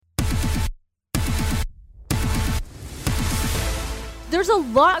there's a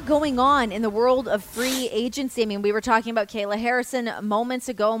lot going on in the world of free agency. I mean, we were talking about Kayla Harrison moments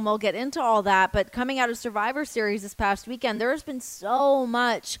ago, and we'll get into all that. But coming out of Survivor Series this past weekend, there's been so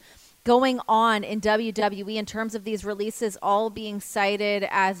much going on in WWE in terms of these releases all being cited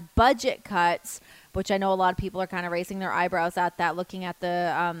as budget cuts, which I know a lot of people are kind of raising their eyebrows at that, looking at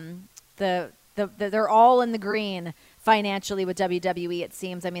they're all in the green financially with WWE, it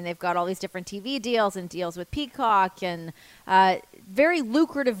seems. I mean, they've got all these different TV deals and deals with Peacock and very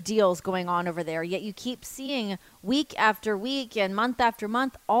lucrative deals going on over there. Yet you keep seeing week after week and month after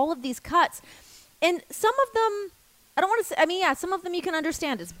month all of these cuts. And some of them, I don't want to say, I mean, yeah, some of them you can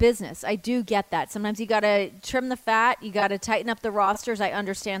understand. It's business. I do get that. Sometimes you got to trim the fat. You got to tighten up the rosters. I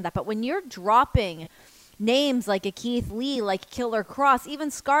understand that. But when you're dropping names like a Keith Lee, like Killer Cross,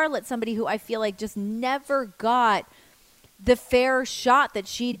 even Scarlett, somebody who I feel like just never got the fair shot that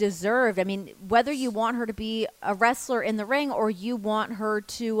she deserved. I mean, whether you want her to be a wrestler in the ring or you want her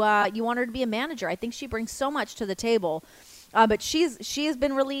to be a manager, I think she brings so much to the table. But she has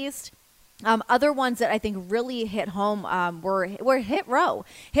been released. Other ones that I think really hit home were Hit Row.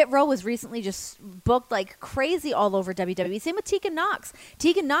 Hit Row was recently just booked like crazy all over WWE. Same with Tegan Nox.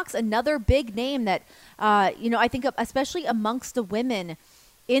 Tegan Nox, another big name that, I think especially amongst the women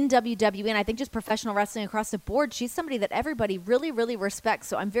in WWE, and I think just professional wrestling across the board, she's somebody that everybody really, really respects.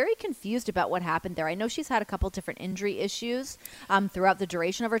 So I'm very confused about what happened there. I know she's had a couple different injury issues throughout the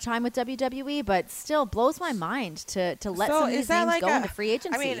duration of her time with WWE, but still blows my mind to let some of these names go into free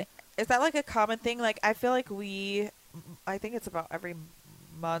agency. I mean, is that like a common thing? Like, I feel like I think it's about every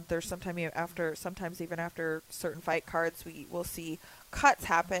month or sometimes even after certain fight cards, we will see cuts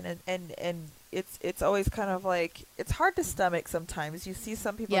happen, and it's always kind of like, it's hard to stomach sometimes. You see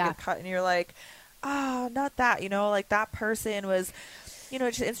some people get cut and you're like, not that, like that person was,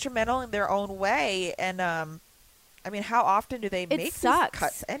 just instrumental in their own way. And I mean, how often do they make these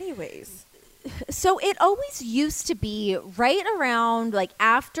cuts anyways? So it always used to be right around like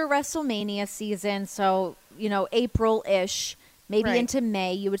after WrestleMania season. So, April-ish, maybe into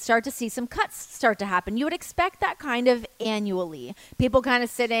May, you would start to see some cuts start to happen. You would expect that kind of annually. People kind of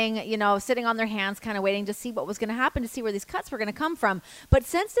sitting on their hands, kind of waiting to see what was going to happen, to see where these cuts were going to come from. But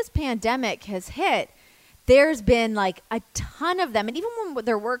since this pandemic has hit, there's been like a ton of them. And even when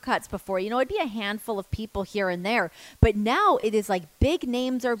there were cuts before, it'd be a handful of people here and there. But now it is like big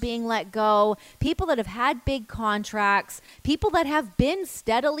names are being let go. People that have had big contracts, people that have been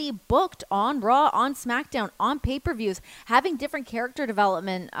steadily booked on Raw, on SmackDown, on pay-per-views, having different character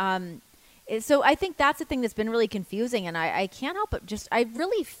development. So I think that's the thing that's been really confusing. And I can't help but I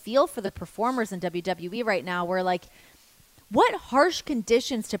really feel for the performers in WWE right now, where like, what harsh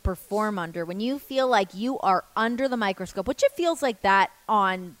conditions to perform under when you feel like you are under the microscope, which it feels like that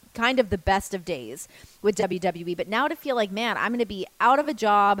on kind of the best of days with WWE. But now to feel like, man, I'm going to be out of a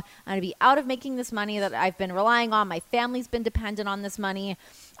job. I'm going to be out of making this money that I've been relying on. My family's been dependent on this money.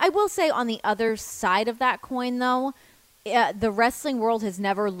 I will say on the other side of that coin, though, the wrestling world has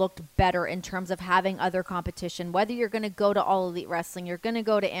never looked better in terms of having other competition. Whether you're going to go to All Elite Wrestling, you're going to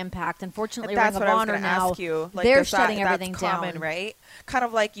go to Impact. Unfortunately, Ring of Honor now, they're shutting everything down. Right? Kind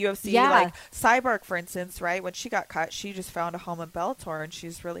of like UFC, like Cyborg, for instance, right? When she got cut, she just found a home in Bellator, and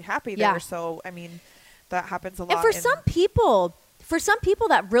she's really happy there. So, I mean, that happens a lot. And for some people,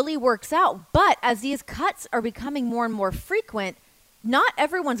 that really works out. But as these cuts are becoming more and more frequent, not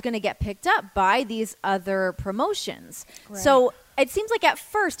everyone's going to get picked up by these other promotions. Right. So it seems like at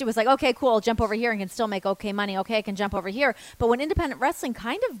first it was like, okay, cool, I'll jump over here and can still make okay money. Okay, I can jump over here. But when independent wrestling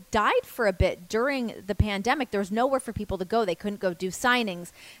kind of died for a bit during the pandemic, there was nowhere for people to go. They couldn't go do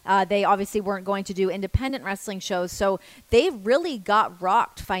signings. They obviously weren't going to do independent wrestling shows. So they really got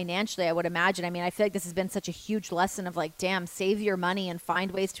rocked financially, I would imagine. I mean, I feel like this has been such a huge lesson of like, damn, save your money and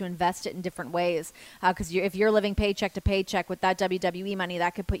find ways to invest it in different ways. Because if you're living paycheck to paycheck with that WWE money,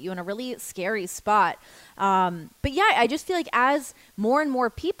 that could put you in a really scary spot. But yeah, I just feel like as more and more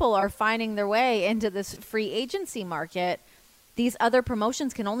people are finding their way into this free agency market, these other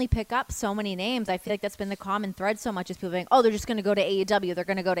promotions can only pick up so many names. I feel like that's been the common thread so much, is people being, oh, they're just going to go to AEW. They're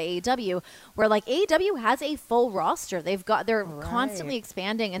going to go to AEW, where like AEW has a full roster. They're constantly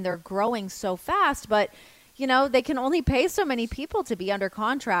expanding and they're growing so fast, but they can only pay so many people to be under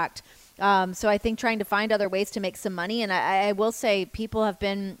contract. So I think trying to find other ways to make some money. And I will say people have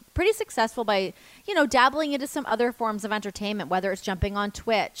been pretty successful by, dabbling into some other forms of entertainment, whether it's jumping on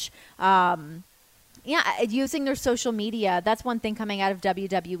Twitch, using their social media. That's one thing coming out of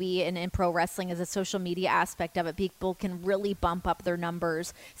WWE and in pro wrestling, is a social media aspect of it. People can really bump up their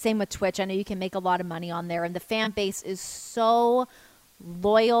numbers. Same with Twitch. I know you can make a lot of money on there. And the fan base is so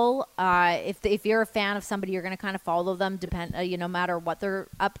loyal. If you're a fan of somebody, you're going to kind of follow them, no matter what they're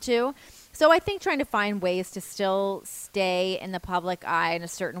up to. So I think trying to find ways to still stay in the public eye in a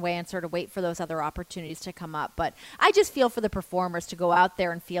certain way and sort of wait for those other opportunities to come up. But I just feel for the performers to go out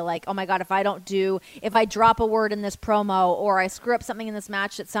there and feel like, oh my God, if I drop a word in this promo or I screw up something in this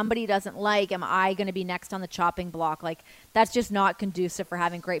match that somebody doesn't like, am I going to be next on the chopping block? Like, that's just not conducive for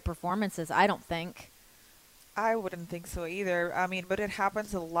having great performances, I don't think. I wouldn't think so either. I mean, but it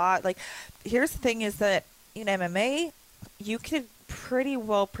happens a lot. Like, here's the thing is that in MMA, you can pretty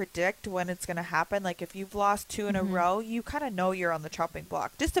well predict when it's going to happen. Like, if you've lost 2 in a row, you kind of know you're on the chopping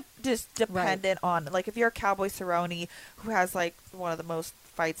block. Just dependent on, like, if you're a Cowboy Cerrone who has, like, one of the most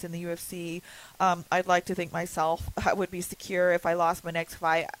fights in the UFC, I'd like to think myself I would be secure if I lost my next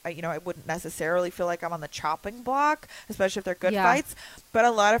fight. I wouldn't necessarily feel like I'm on the chopping block, especially if they're good fights. But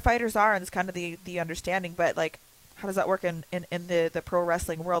a lot of fighters are, and it's kind of the understanding. But, like, how does that work in the pro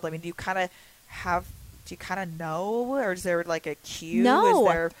wrestling world? I mean, do you kind of know, or is there like a cue?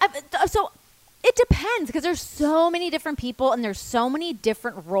 No. So it depends, because there's so many different people and there's so many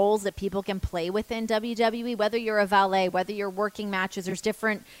different roles that people can play within WWE, whether you're a valet, whether you're working matches, there's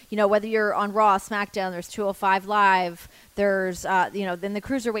different, whether you're on Raw, SmackDown, there's 205 Live, there's, then the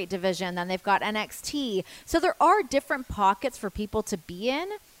Cruiserweight division, then they've got NXT. So there are different pockets for people to be in,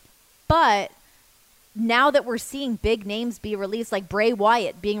 but now that we're seeing big names be released, like Bray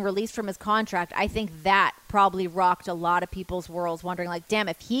Wyatt being released from his contract, I think that probably rocked a lot of people's worlds, wondering like, damn,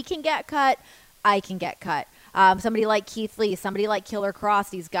 if he can get cut, I can get cut. Somebody like Keith Lee, somebody like Killer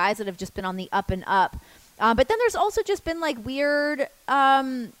Cross, these guys that have just been on the up and up. But then there's also just been like weird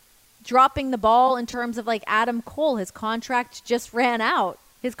dropping the ball in terms of like Adam Cole. His contract just ran out.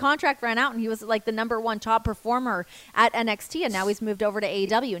 His contract ran out, and he was like the number 1 top performer at NXT, and now he's moved over to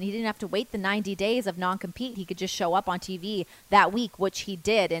AEW, and he didn't have to wait the 90 days of non-compete. He could just show up on TV that week, which he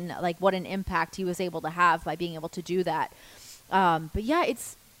did, and like what an impact he was able to have by being able to do that. But yeah,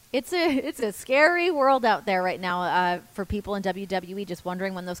 it's a scary world out there right now for people in WWE, just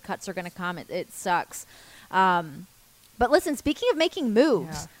wondering when those cuts are going to come. It sucks. But listen, speaking of making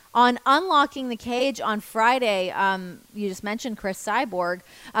moves. Yeah. On Unlocking the Cage on Friday, you just mentioned Chris Cyborg,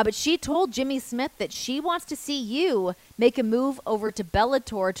 but she told Jimmy Smith that she wants to see you make a move over to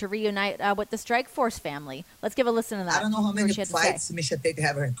Bellator to reunite with the Strikeforce family. Let's give a listen to that. I don't know how many fights Miesha Tate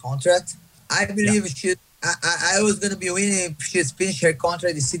have her contract. I believe I was going to be winning if she's finished her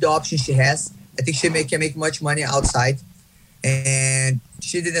contract and see the option she has. I think she can make much money outside. And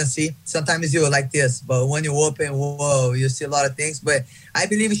she didn't see. Sometimes you're like this, but when you open, whoa, you see a lot of things. But I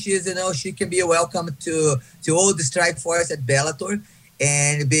believe she can be welcome to all the Strikeforce at Bellator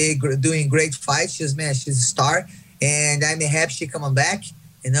and be doing great fights. She's a star. And I'm happy she coming back,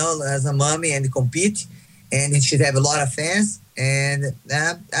 as a mommy and compete. And she have a lot of fans. And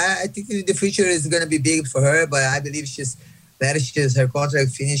I think the future is going to be big for her, but I believe she's her contract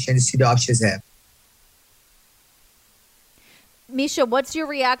finished and see the options have. Miesha, what's your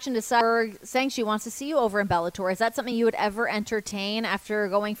reaction to Cyborg saying she wants to see you over in Bellator? Is that something you would ever entertain after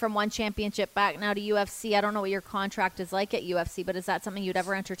going from one championship back now to UFC? I don't know what your contract is like at UFC, but is that something you'd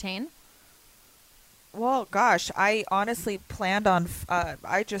ever entertain? Well, gosh, I honestly planned on,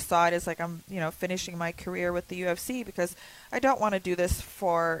 I just saw it as like I'm, finishing my career with the UFC because I don't want to do this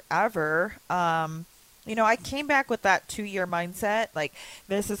forever. I came back with that 2-year mindset. Like,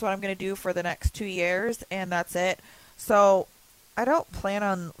 this is what I'm going to do for the next 2 years, and that's it. So I don't plan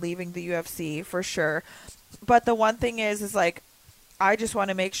on leaving the UFC for sure. But the one thing is like, I just want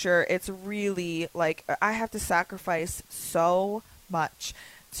to make sure it's really like, I have to sacrifice so much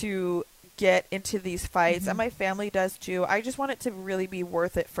to get into these fights, and my family does too. I just want it to really be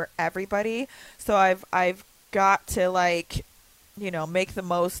worth it for everybody. So I've got to make the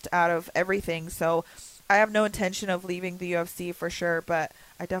most out of everything. So I have no intention of leaving the UFC for sure, but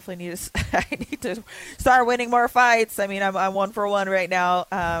I definitely need to start winning more fights. I mean, I'm 1-for-1 right now,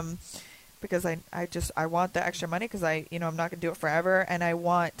 because I want the extra money because I'm not going to do it forever, and I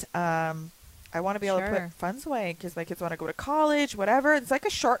want to be able to put funds away because my kids want to go to college, whatever. It's like a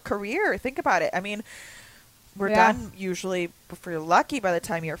short career. Think about it. I mean, we're done usually if you're lucky by the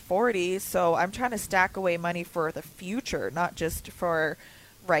time you're 40. So I'm trying to stack away money for the future, not just for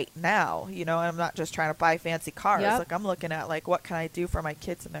right now. I'm not just trying to buy fancy cars. Yep. Like, I'm looking at like, what can I do for my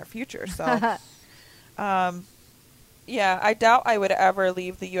kids in their future? So, yeah, I doubt I would ever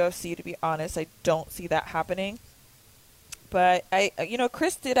leave the UFC, to be honest. I don't see that happening. But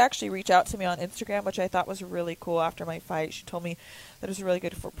Chris did actually reach out to me on Instagram, which I thought was really cool after my fight. She told me that it was a really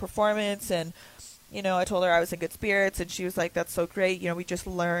good performance, and I told her I was in good spirits, and she was like, that's so great. We just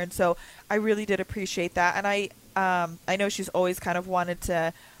learned. So I really did appreciate that. And I know she's always kind of wanted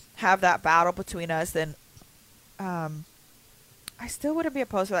to have that battle between us, and I still wouldn't be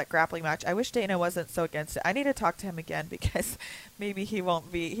opposed to that grappling match. I wish Dana wasn't so against it. I need to talk to him again because maybe he won't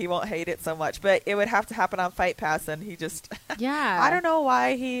hate it so much. But it would have to happen on Fight Pass, and he just I don't know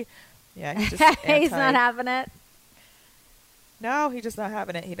why he just he's not having it. No, he's just not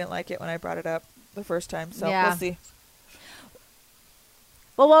having it. He didn't like it when I brought it up the first time, so we'll see.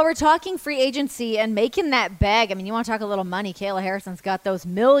 Well, while we're talking free agency and making that bag, I mean, you want to talk a little money. Kayla Harrison's got those $1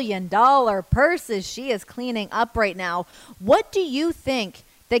 million purses she is cleaning up right now. What do you think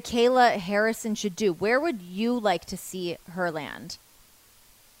that Kayla Harrison should do? Where would you like to see her land?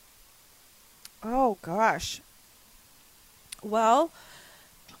 Oh, gosh. Well,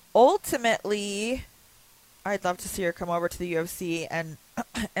 ultimately, I'd love to see her come over to the UFC and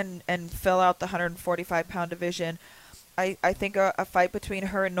fill out the 145-pound division. I think a fight between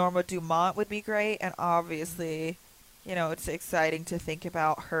her and Norma Dumont would be great, and obviously, it's exciting to think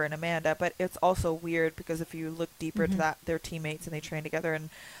about her and Amanda, but it's also weird because if you look deeper into that, they're teammates and they train together,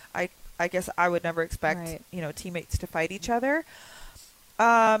 and I guess I would never expect, teammates to fight each other.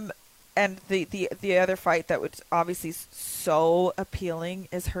 And the other fight that would obviously so appealing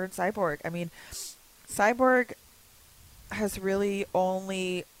is her and Cyborg. I mean, Cyborg has really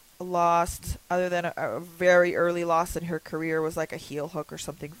only lost, other than a very early loss in her career, was like a heel hook or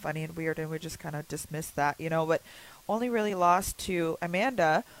something funny and weird, and we just kind of dismissed that, but only really lost to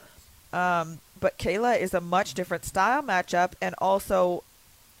Amanda. But Kayla is a much different style matchup, and also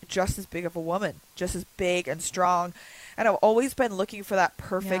just as big of a woman, just as big and strong. And I've always been looking for that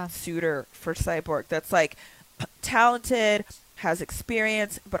perfect suitor for Cyborg that's like talented, has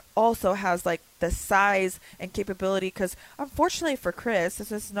experience, but also has like the size and capability, because unfortunately for Chris,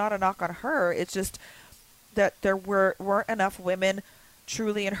 this is not a knock on her, it's just that there weren't enough women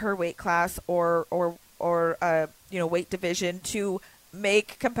truly in her weight class or weight division to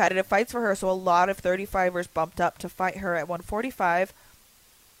make competitive fights for her. So a lot of 35ers bumped up to fight her at 145.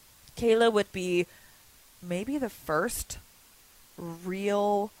 Kayla would be maybe the first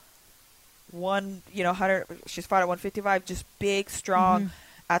real she's fought at 155, just big, strong,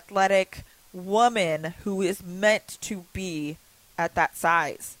 athletic woman who is meant to be at that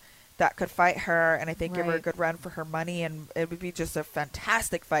size that could fight her, and I think give her a good run for her money, and it would be just a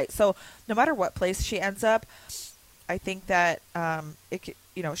fantastic fight. So no matter what place she ends up, I think that it could,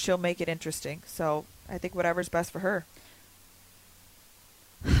 she'll make it interesting. So I think whatever's best for her.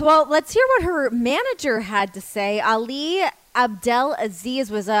 Well, let's hear what her manager had to say. Ali Abdelaziz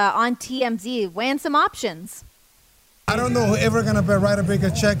was on TMZ weighing some options. I don't know whoever going to write a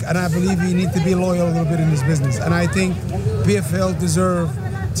bigger check, and I believe you need to be loyal a little bit in this business. And I think PFL deserve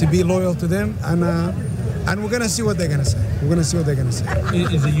to be loyal to them, and we're going to see what they're going to say. We're going to see what they're going to say.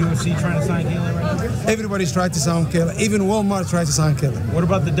 Is the UFC trying to sign Kayla right now? Everybody's trying to sign Kayla. Even Walmart tried to sign Kayla. What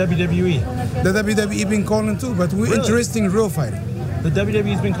about the WWE? The WWE been calling too, but we're interested in real fighting. The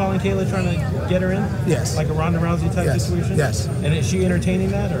WWE's been calling Kayla, trying to get her in? Yes. Like a Ronda Rousey type situation? Yes. And is she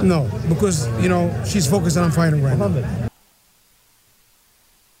entertaining that? Or? No, because, she's focused on fighting right now.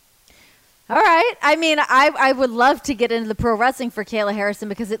 All right. I mean, I would love to get into the pro wrestling for Kayla Harrison,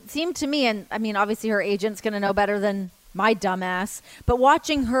 because it seemed to me, and I mean, obviously her agent's going to know better than my dumbass, but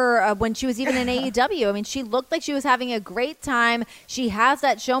watching her when she was even in AEW, I mean, she looked like she was having a great time. She has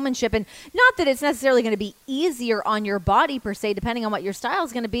that showmanship, and not that it's necessarily going to be easier on your body per se, depending on what your style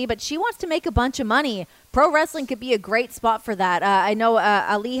is going to be, but she wants to make a bunch of money. Pro wrestling could be a great spot for that. I know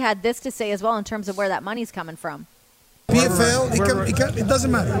Ali had this to say as well in terms of where that money's coming from. PFL, it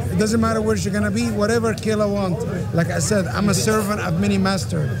doesn't matter. It doesn't matter where she's going to be, whatever Kayla wants. Like I said, I'm a servant of many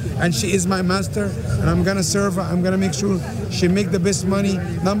master, and she is my master, and I'm going to serve her. I'm going to make sure she make the best money.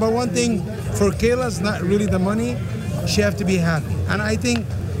 Number one thing for Kayla is not really the money. She have to be happy. And I think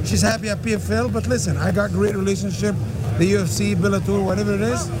she's happy at PFL, but listen, I got great relationship, the UFC, Bellator, whatever it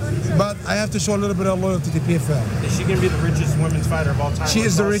is, but I have to show a little bit of loyalty to PFL. Is she going to be the richest women's fighter of all time? She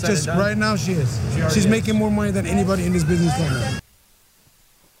is the richest. Right now she is. She's making more money than anybody in this business right now.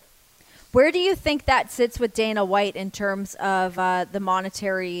 Where do you think that sits with Dana White in terms of the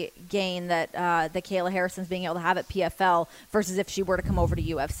monetary gain that Kayla Harrison's being able to have at PFL versus if she were to come over to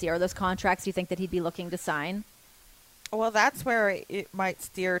UFC? Are those contracts you think that he'd be looking to sign? Well, that's where it might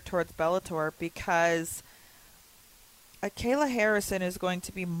steer towards Bellator, because Kayla Harrison is going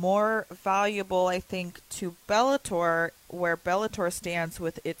to be more valuable, I think, to Bellator, where Bellator stands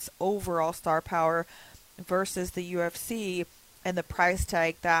with its overall star power, versus the UFC and the price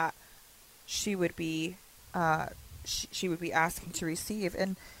tag that she would be asking to receive,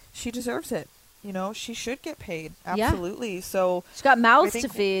 and she deserves it. she should get paid. Absolutely. Yeah. So she's got mouths to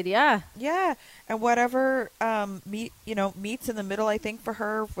feed. Yeah. Yeah. And whatever, meets in the middle, I think, for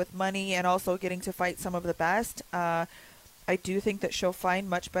her with money and also getting to fight some of the best. I do think that she'll find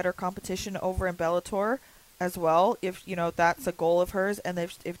much better competition over in Bellator as well. If, that's a goal of hers. And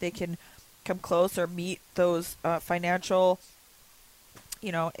if they can come close or meet those, financial,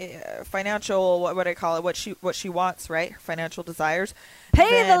 what would I call it? What she wants, right? Her financial desires.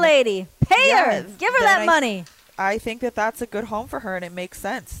 Pay the lady. Pay her. Give her that money. I think that's a good home for her, and it makes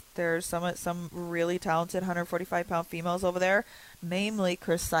sense. There's some really talented 145-pound females over there, namely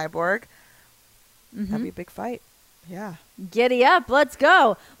Chris Cyborg. That'd be a big fight. Yeah. Giddy up. Let's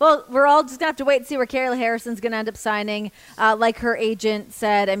go. Well, we're all just going to have to wait and see where Kayla Harrison's going to end up signing. Like her agent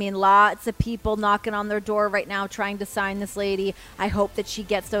said, I mean, lots of people knocking on their door right now trying to sign this lady. I hope that she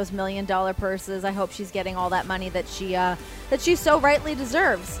gets those $1 million purses. I hope she's getting all that money that she so rightly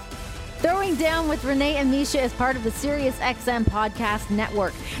deserves. Throwing Down with Renee and Misha is part of the SiriusXM Podcast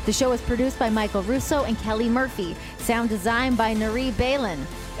Network. The show is produced by Michael Russo and Kelly Murphy. Sound design by Nari Balin.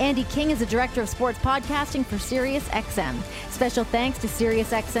 Andy King is the Director of Sports Podcasting for SiriusXM. Special thanks to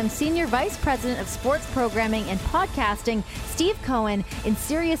SiriusXM Senior Vice President of Sports Programming and Podcasting, Steve Cohen, and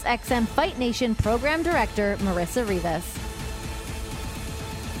SiriusXM Fight Nation Program Director, Marissa Rivas.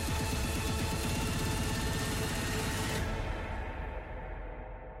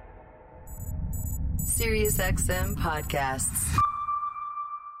 SiriusXM Podcasts.